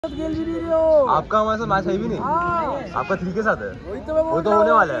खेल भी नहीं रहे हो। आपका हमारे साथ मैच है भी नहीं। आपका 3 के साथ है। वही तो मैं वो तो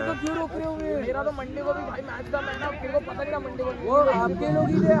होने वाला है। तो क्यों रोक रहे हो? मेरा तो मंडे को भी भाई मैच था। मैं ना तेरे को पता नहीं था मंडे को। वो आपके लोग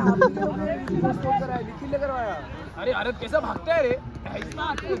ही थे, आपके लोग ने स्कोर कराया, निखिल ने करवाया। अरे अरे कैसा भागता है रे ऐसा।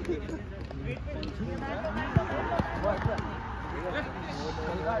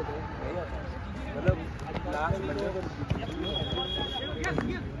 मतलब लास्ट में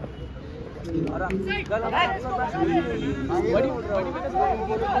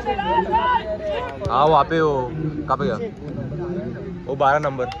हाँ वहाँ पे वो कहाँ पे गया वो 12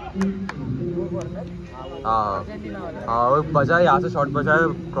 नंबर। हाँ हाँ वो बचा यहाँ से शॉट बचा है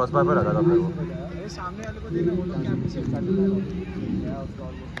क्रॉस बार पे रखा था अपने को। सामने वाले को देना वो लोग क्या पीछे कर देता है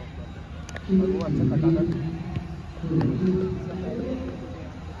वो अच्छा कटाता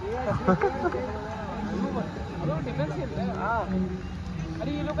डिफेंस खेलता है। हाँ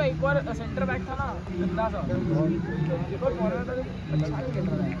अरे ये लोग का एक बार सेंटर बैक था ना गंदा सा एक और फॉरवर्ड था अच्छा नहीं खेल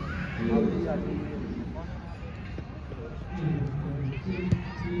रहा है।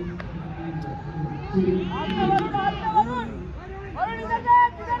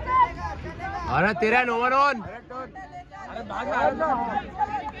 अरे तेरा नो वन ऑन। अरे भाग ना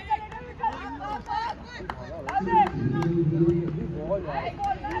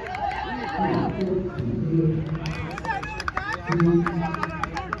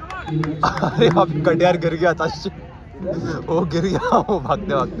अरे आप कटियार गिर गया था वो गिर गया वो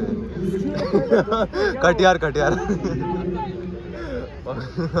भागते भागते कटियार कटियार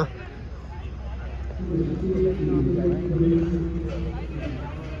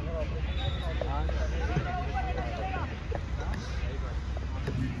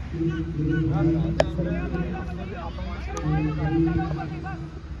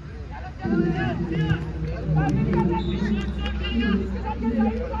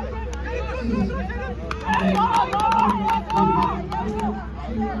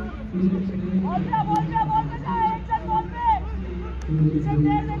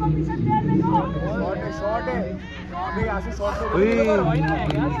शॉट है अभी यहाँ से शॉट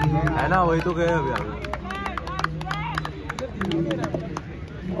है ना वही तो गए अभी आगे।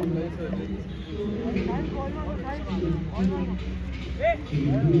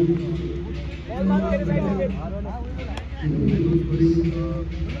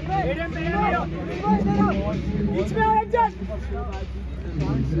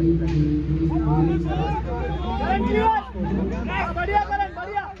 बढ़िया करण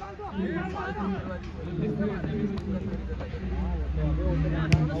बढ़िया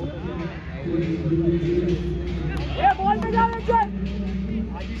ये बॉल पे जा रहे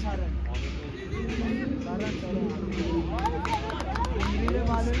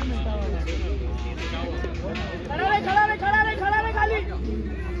खड़ा रे खाली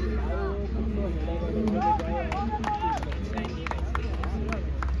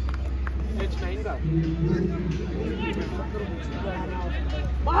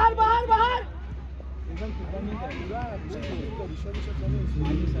बाहर बाहर बाहर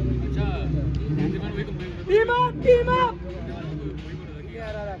team up team up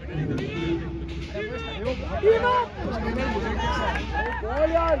ball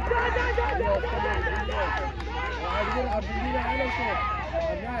यार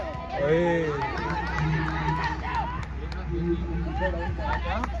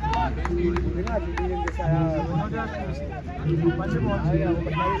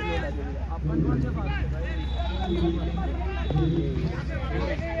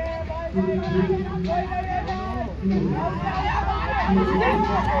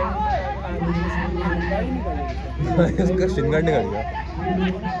इसका शिंगर निकल गया।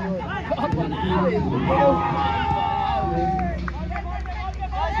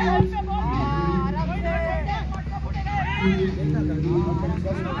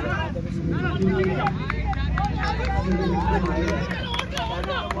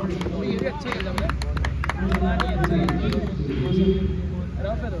 ये भी अच्छे खेल रहे हैं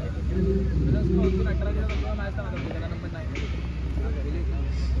रफ है तो उसको अट्रैक्ट करना मैच था मतलब नंबर 9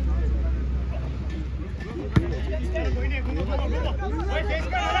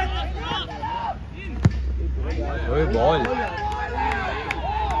 ओए बॉल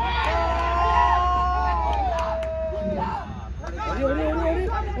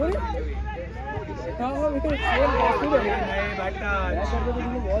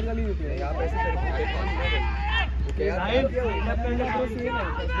बहुत गली होती है यहाँ पे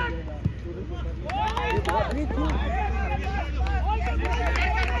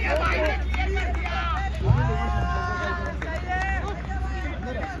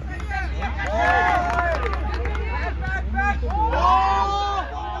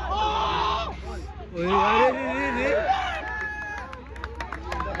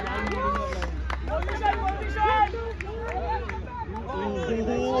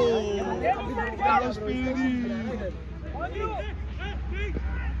We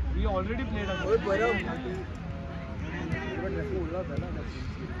already played a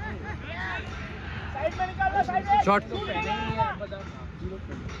shot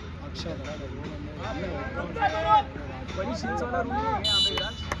बड़ी शील्ड्स वाला रूम है यहाँ पे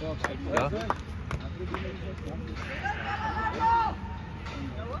यार।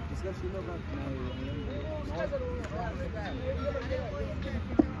 इसका शीलों का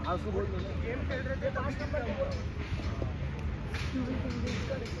आपको बोल गेम खेल रहे थे 5 नंबर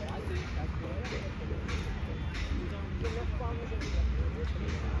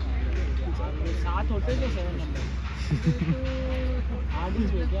सात होते थे 7 नंबर 8 ही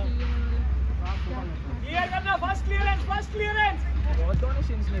हुए क्या? क्लियर करना, फर्स्ट क्लियरेंस। बहुत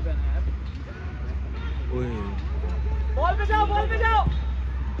डोनेशंस नहीं पहना यार। बॉल पे जाओ।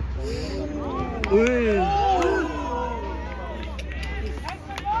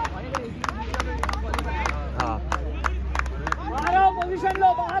 बाहर आओ, पोजीशन लो।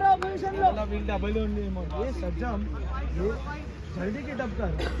 डबल ओनली ये सज्जम ये जल्दी की टप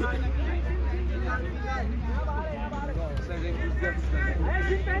कर।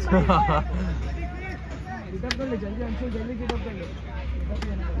 गिटअप कर ले जल्दी, अंशुल जल्दी गिटअप कर ले।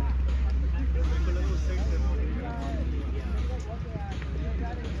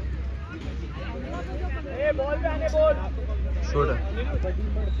 ए बॉल पे आने बोल। शॉट है।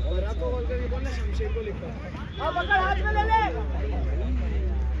 और आपको बॉल करके बोलना शमशेर को लिखता। अब पकड़, हाथ में ले ले।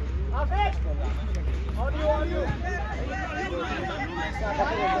 Afiq on you.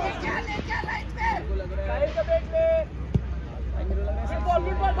 साइड पे बैठ ले। बॉल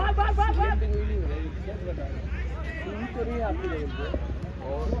भाग। टीम तो नहीं आपकी लेवल पे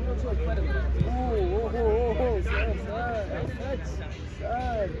और हम लोग से ऊपर है। ओहो सर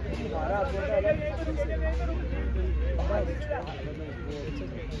हमारा आपका अलग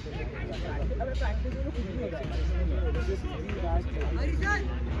अबे प्रैक्टिस में कुछ नहीं होता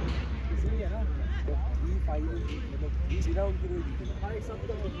इसलिए ना 3-5 मतलब 3 राउंड की नहीं जीते। हां एक सब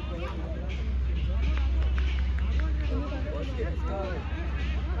तो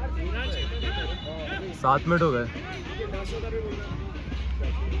 7 मिनट हो गए।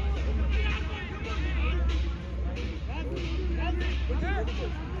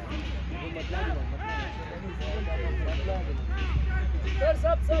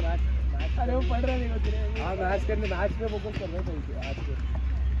 सब अरे वो पढ़ रहे नहीं होते। हाँ मैच पे फोकस कर रहे थे आज के।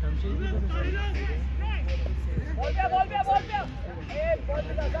 बॉल पे एक बॉल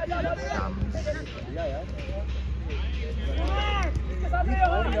पे जा यार इसके साथ रहे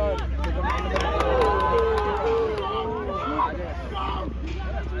हो यार।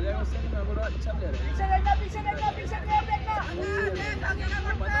 अच्छा प्लेयर है। पीछे देखना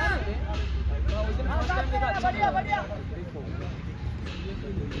बढ़िया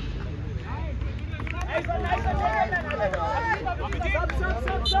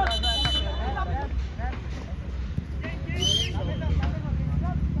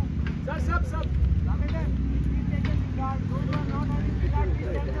सब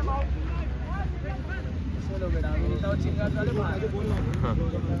चलो बेटा बताओ चिंगार वाले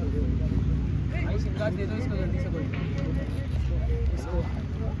भाई चिंगार दे दो इसको जल्दी से कोई इसको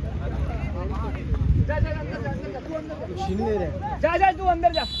जा तू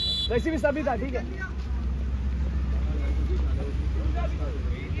अंदर जा। वैसे भी सभी था ठीक है।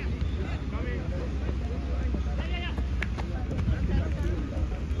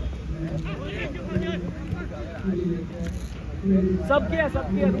 सब किया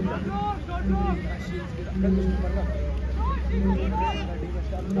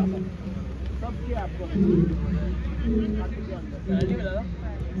आपको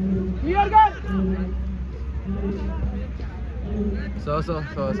क्लियर कर।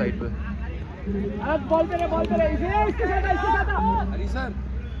 100 साइड पे। अब बॉल पे रहे इसके साथ हरी सर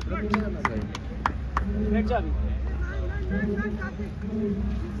बैठ जा अभी।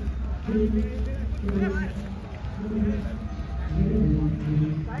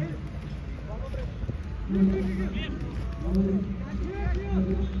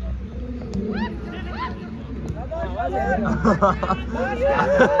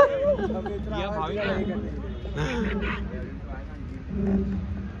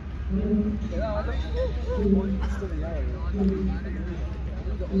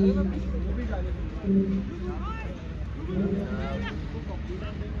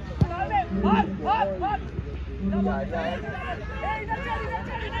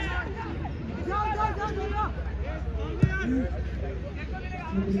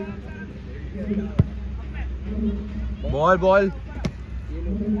 बॉल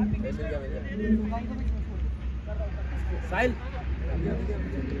साहिल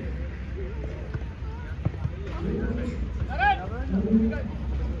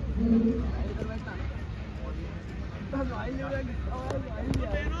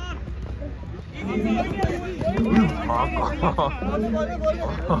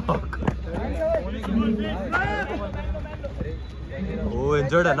वो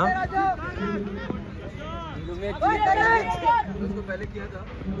इंजर्ड है ना? पहले किया था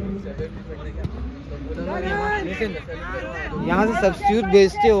यहाँ से सब्स्टिट्यूट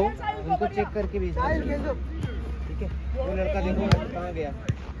भेजते हो, उनको चेक करके भेजना, ठीक है? वो लड़का देखो कहाँ गया,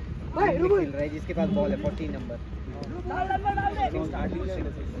 खेल रहा है जिसके पास बॉल है 14 नंबर।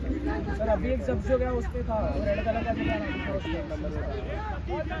 सर अभी एक सब्जी हो गया उसपे था रेड कलर का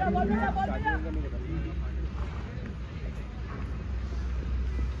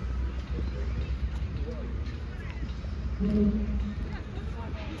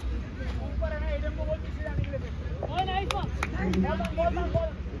ऊपर है ना एडम को बोल पीछे जाने के लिए। ओए नाइस बॉल चल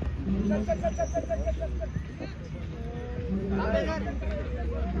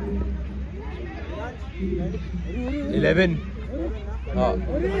 11 हाँ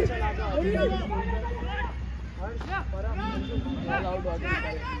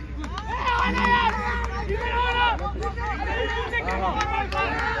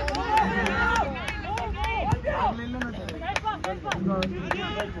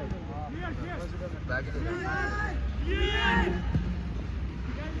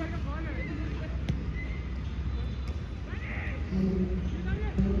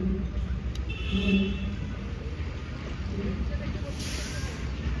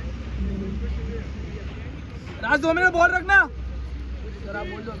राज 2 मिनट बॉल रखना सर। आप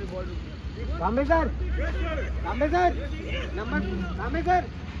बोल दो अभी ball Kambe sir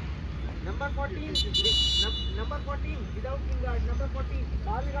number 14 without king guard number 14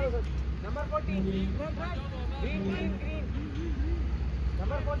 बाहर निकालो सर। नंबर 14 ग्रीन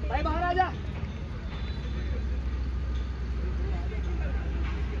नंबर 14 भाई बाहर आ जा।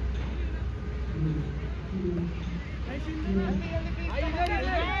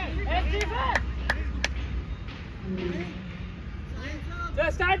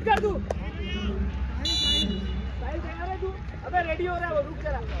 स्टार्ट कर तू। तैयार है तू? अबे रेडी हो रहा है वो, रुक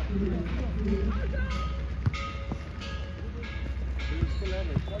जरा।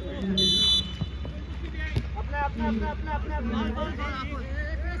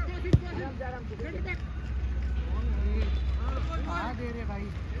 कहाँ दे रहे भाई?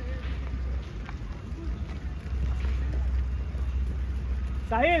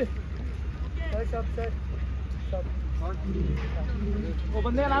 साहिल सर वो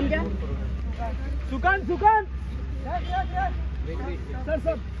बंदे का नाम क्या है? सुकान सर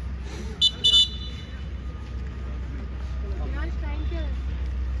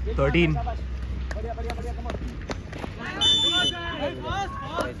 13 बढ़िया कम ऑन।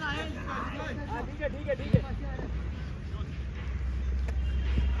 ठीक है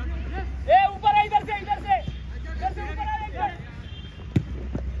ए ऊपर है, इधर से ऊपर आ एक बार।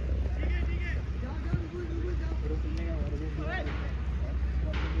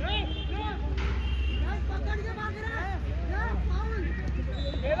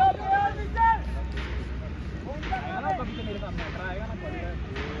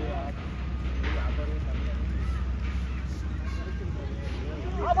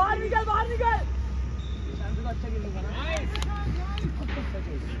 बाहर निकल। अच्छा खेलूंगा ना।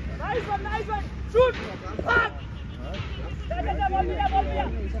 Nice one shoot. जा बॉल मिला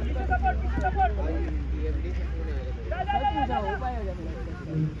पीछे सपोर्ट। जा हो पाएगा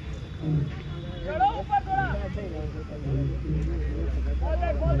चलो ऊपर थोड़ा।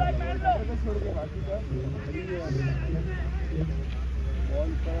 बॉल बैक मैन लो। छोड़ के बाकी का बॉल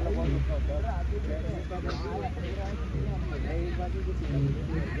पर वाला बॉल होता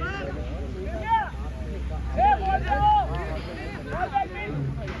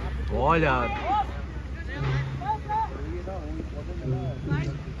बॉल यार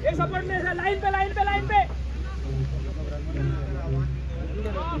एक सपोर्ट में लाइन पे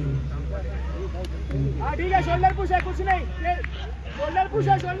हाँ ठीक है। शोल्डर पुश है, कुछ नहीं। शोल्डर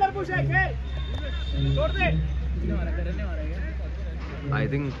पुश है खेल छोड़ दे। आई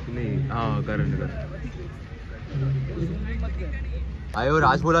थिंक नहीं, हाँ कर आए वो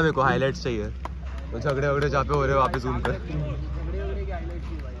राज बोला मेरे को हाईलाइट्स चाहिए, तो झगड़े वगड़े जहाँ पे हो रहे हो वापस जूम कर।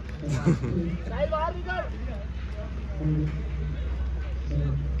 बाहर निकल।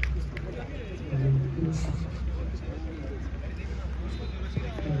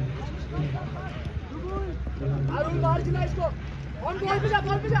 बाहर खिला इसको। ऑन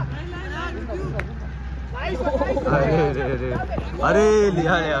बॉल पे जा। अरे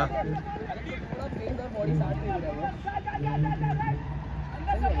लिया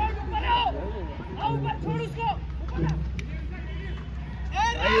अंदर सपोर्ट ऊपर आओ ऊपर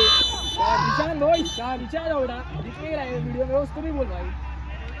निशान भाई क्या पीछे आ जाओ दिख नहीं रहा है वीडियो में उसको भी बोल भाई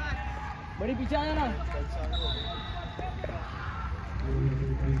बड़ी पीछे आ जाना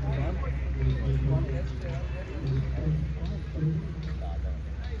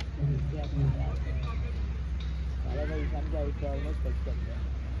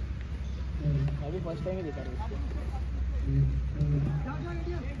अभी फर्स्ट टाइम ही देखा था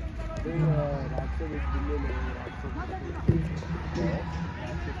रात से दिल्ली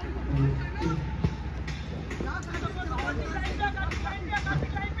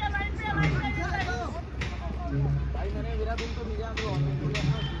भाई मैंने मेरा दिन तो मिला तो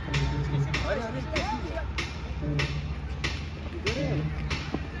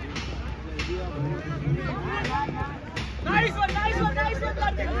नाइस वन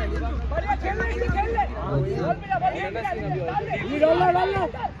बढ़िया खेल ले बॉल डाल लो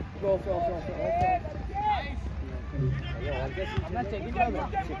अपना चेकिंग क्या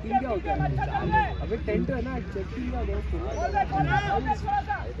होता है अभी टेंट है ना चेकिंग क्या दोस्त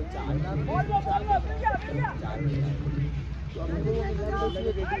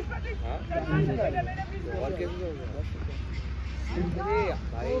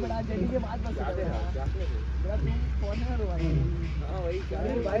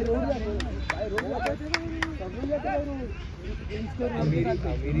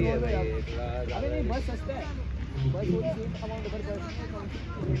बस सस्ता है बस वो अमाउंट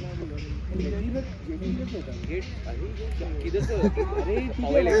किधर से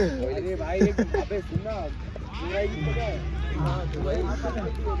अरे भाई अबे सुनना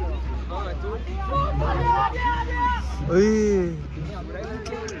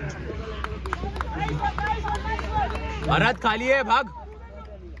भारत खाली है भाग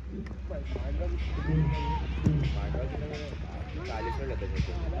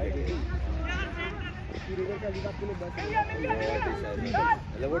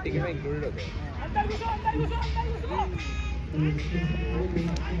वो टिकट में इंक्लूडेड होते हैं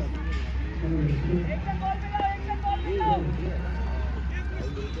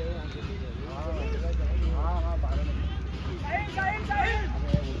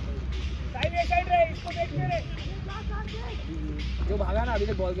जो भागा ना अभी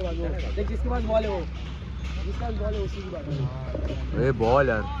तक बॉल के बाद देख जिसके पास बॉल है वो जिसके पास बॉल है उसी की बात है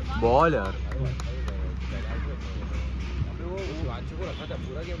बॉल यार को रखा था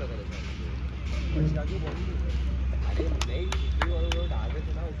पूरा गेम रखा था अरे नहीं और वो डाल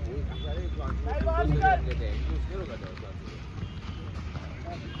थे ना वो सारे लेते हैं उसने रोका था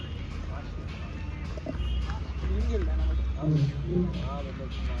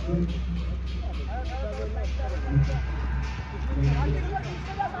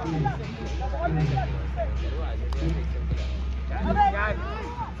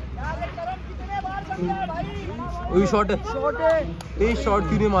शॉट है ये शॉट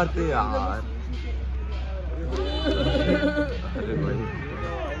क्यों नहीं मारते यार अरे भाई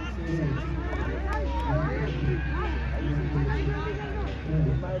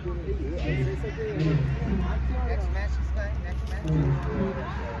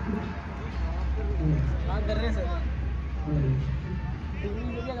कर रहे हैं sir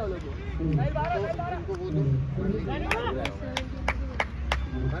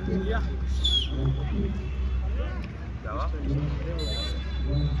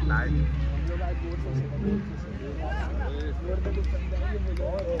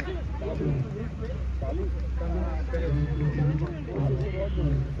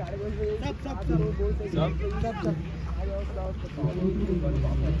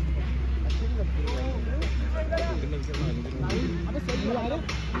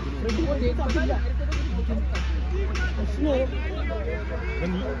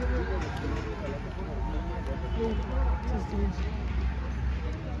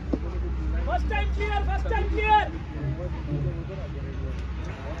First time clear.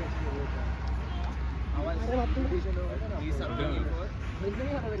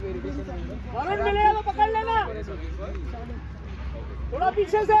 Varun मिलेगा तो पकड़ लेना थोड़ा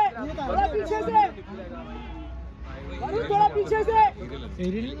पीछे से वरुण थोड़ा पीछे से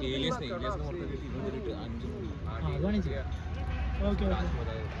okay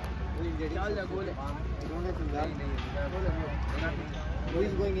Who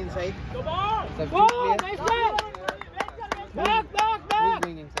is going inside? Go! Nice play! Back! Who is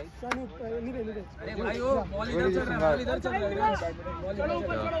going inside? अरे भाई वो बॉल इधर चल रहा है चलो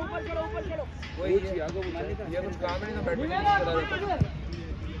ऊपर वही आगे ये कुछ काम नहीं ना बैटिंग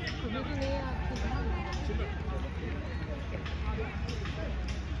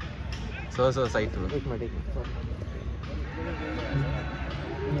सो साइड एक मिनट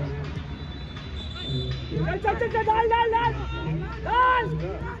चल चल चल डाल डाल डाल डाल।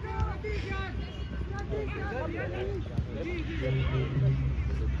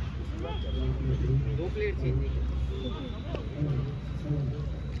 दो प्लेट चेंज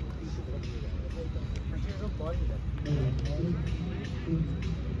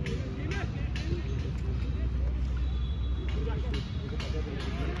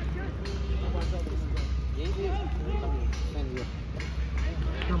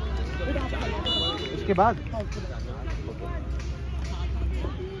उसके बाद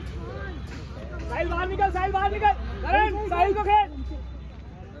साहिल बाहर निकल, साहिल बाहर निकल। करण साहिल को खेल,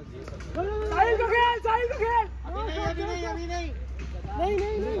 साहिल को खेल, साहिल को खेल। अभी नहीं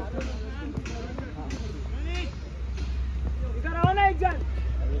इधर आओ ना एक जन।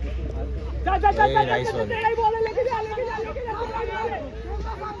 चल चल चल चल तेरा ही बॉल है, लेके जा लेके जा लेके जा।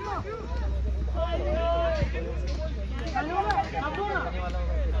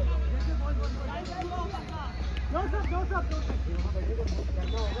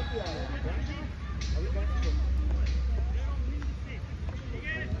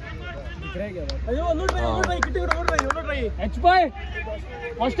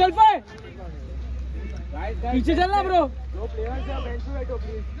 हॉस्टल पे पीछे चलना ब्रो।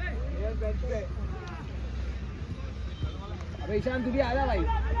 अबे ईशान तू भी आ जा भाई,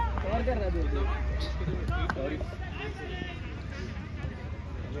 कवर कर रहा है।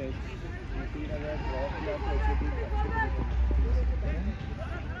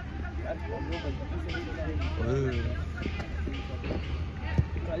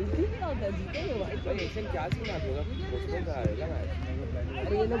 गलती नहीं होता जीतेंगे भाई। एक्शन क्या सीन आ होगा पोस्टपोन का आएगा मैच।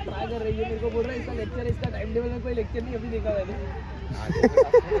 अरे ये लोग ट्राई कर रही है, मेरे को बोल रहा है इसका लेक्चर है, इसका टाइम टेबल में कोई लेक्चर नहीं अभी देखा मैंने।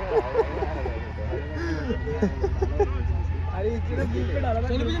 अरे इतना बीच में डाला था,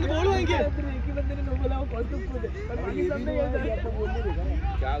 चलो भी बोल होंगे फिर एक ही बंदे ने नो बोला, वो कौन तुम खुद है पर बाकी सब ने आपको बोल नहीं देखा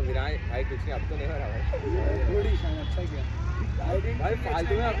क्या विराट भाई कुछ नहीं, अब तो नहीं हो रहा भाई। थोड़ी शान अच्छा किया भाई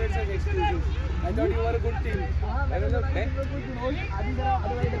फालतू में अपने सब excuses. I thought you were a good team. मैं कुछ रोज आधी तरह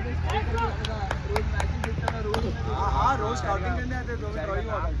अदरवाइज करके स्टाइल करके रखता था, रोज मैचेस देखता था रोज। हाँ रोज स्काउटिंग करने आते तो मैं ड्राइंग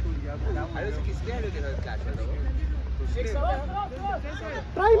वाला टूट गया। अरे उसे किसने आया देखा क्लैश में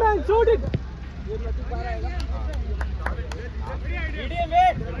ट्राई मैन शूट इट। ये लती बाहर आएगा मीडियम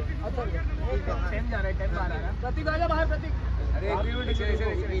वेट। अच्छा टाइम जा रहा है, टाइम बाहर आ रहा है। प्रतीक आ जा बाहर, प्रतीक। अरे एक मिनट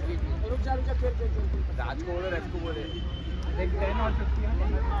रुक जा खेल। राज को बोलो, रेफ को बोले। देख 10 और 50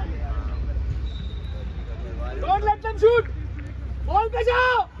 don't let them shoot. Ball पे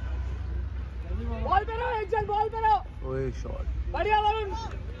जाओ, बॉल पे रहो, एक जन बॉल पे रहो। ओए शॉट बढ़िया Varun.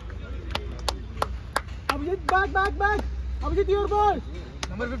 Abhijit back Abhijit your ball.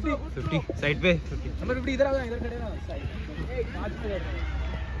 Number 50 side पे 50 नंबर 50 इधर आ जा, इधर खड़े ना साइड। एक पांच पे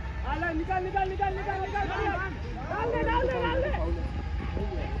आला निकाल डाल दे।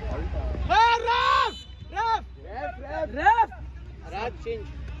 ए रेफ राज चेंज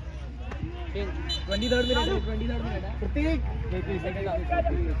 23rd मिनट है। प्रतीक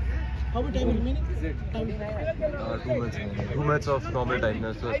how much time remaining? 2 minutes of normal time.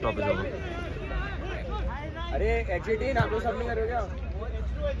 That's the stoppage over. अरे एग्जिट इन आप लोग सब नहीं कर रहे हो क्या?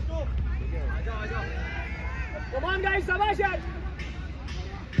 कम ऑन गाइस, शाबाश यार।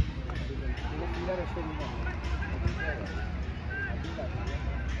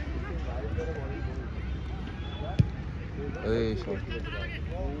 ओए शॉट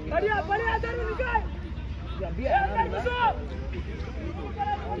बढ़िया जरूर निकाल। अभी आया ना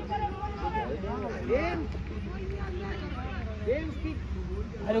गेम स्पीक।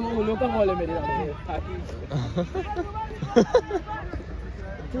 अरे वो उलो का बॉल है मेरे यहाँ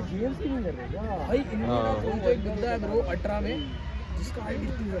तो गेम्स की नहीं कर रहे क्या भाई? इनमें एक बंदा है ब्रो 18 में जिसका हाइट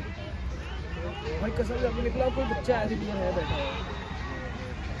इतनी है भाई, कसम से अभी निकला कोई बच्चा ऐसे प्लेयर है बैठा है।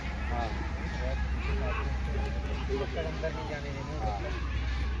 हां अंदर नहीं जाने देना।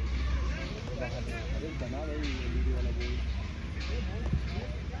 अरे बना भाई वीडियो वाला बोल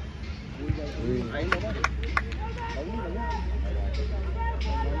आई ना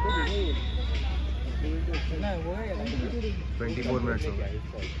ना वो है 24 minutes हो गए।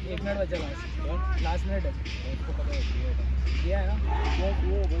 1 मिनट बचा लास्ट मिनट है, उसको पता है दिया है ना वो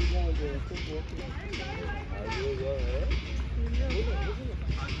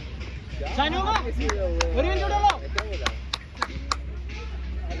साइन होगा ओरियन जोड़ लो।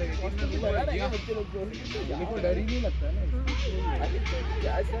 डर ही नहीं लगता ना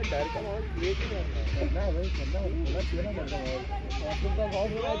क्या सर, डर का माहौल क्रिएट ही नहीं ना भाई, करना होना चाहिए ना, करना माहौल का बहुत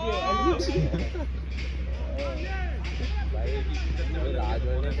बड़ा भाई राज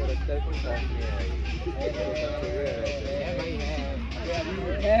ने पुरस्कार को साथ में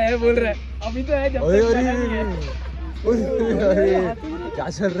है बोल रहा है अभी तो है। जब अरे क्या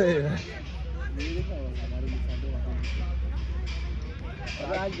चल रहा है?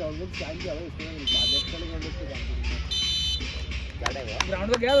 आज गवर्नमेंट स्टैंड किया हुआ इसमें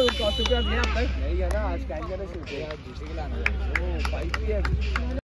ग्राउंड तो गया कॉस्ट्यूम पे गया अब तक नहीं गया ना आज स्टैंड करना शुरू किया दूसरे के लाना है ओ 5 PM